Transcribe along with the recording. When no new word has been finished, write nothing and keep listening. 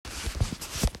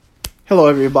Hello,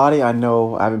 everybody. I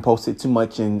know I haven't posted too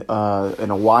much in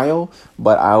a while,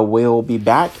 but I will be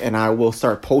back and I will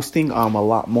start posting a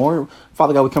lot more.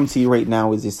 Father God, we come to you right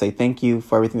now is just say thank you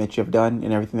for everything that you have done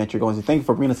and everything that you're going to do. Thank you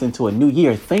for bringing us into a new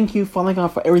year. Thank you, Father God,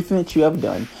 for everything that you have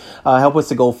done. Help us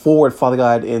to go forward, Father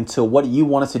God, into what you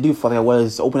want us to do, Father God. Whether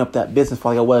it's open up that business,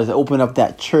 Father God, whether it's open up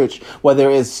that church, whether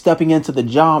it's stepping into the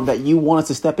job that you want us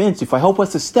to step into. Father, help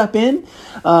us to step in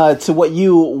to what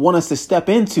you want us to step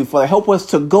into. Father, help us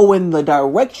to go in the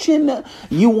direction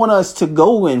you want us to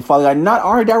go in, Father God. Not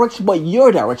our direction, but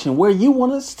your direction, where you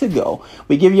want us to go.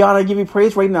 We give you honor, give you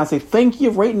praise right now. Say thank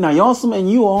you right now. You're awesome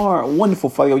and you are wonderful,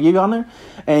 Father God. We give you honor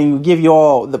and we give you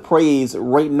all the praise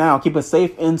right now. Keep us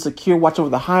safe and secure. Watch over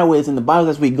the highways and the byways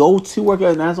as we go to work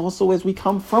and as also as we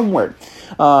come from work.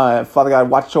 Father God,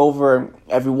 watch over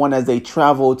everyone as they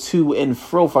travel to and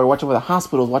fro. Father, watch over the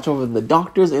hospitals, watch over the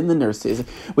doctors and the nurses.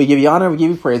 We give you honor, we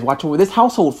give you praise. Watch over this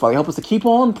household, Father. Help us to keep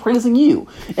on praising you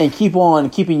and keep on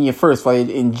keeping you first, Father.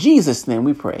 In Jesus' name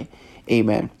we pray.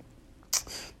 Amen.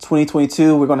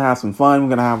 2022, we're going to have some fun. We're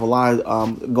going to have a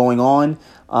lot going on.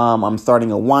 I'm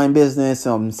starting a wine business,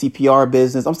 CPR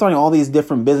business. I'm starting all these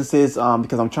different businesses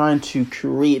because I'm trying to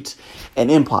create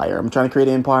an empire. I'm trying to create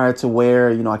an empire to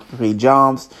where, I can create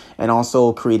jobs and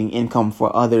also creating income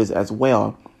for others as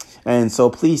well. And so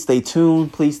please stay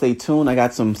tuned. Please stay tuned. I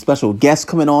got some special guests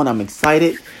coming on. I'm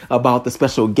excited about the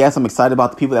special guests. I'm excited about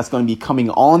the people that's going to be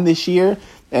coming on this year.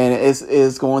 And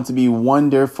it's going to be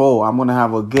wonderful. I'm going to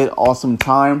have a good, awesome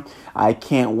time. I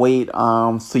can't wait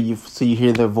so you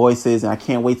hear their voices. And I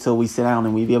can't wait till we sit down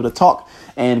and we be able to talk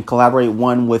and collaborate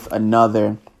one with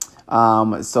another.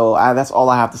 So that's all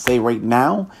I have to say right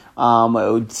now.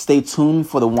 Stay tuned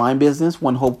for the wine business,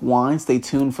 One Hope Wine. Stay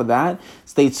tuned for that.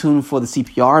 Stay tuned for the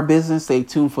CPR business. Stay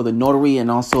tuned for the notary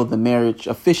and also the marriage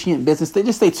officiant business.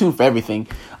 Just stay tuned for everything.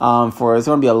 There's going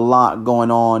to be a lot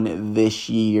going on this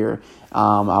year.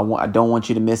 I don't want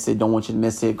you to miss it. Don't want you to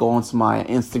miss it. Go onto my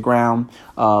Instagram,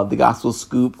 the Gospel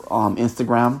Scoop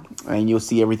Instagram, and you'll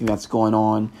see everything that's going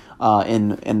on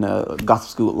in the Gospel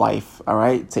Scoop life. All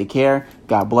right. Take care.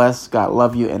 God bless. God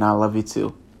love you. And I love you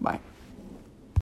too.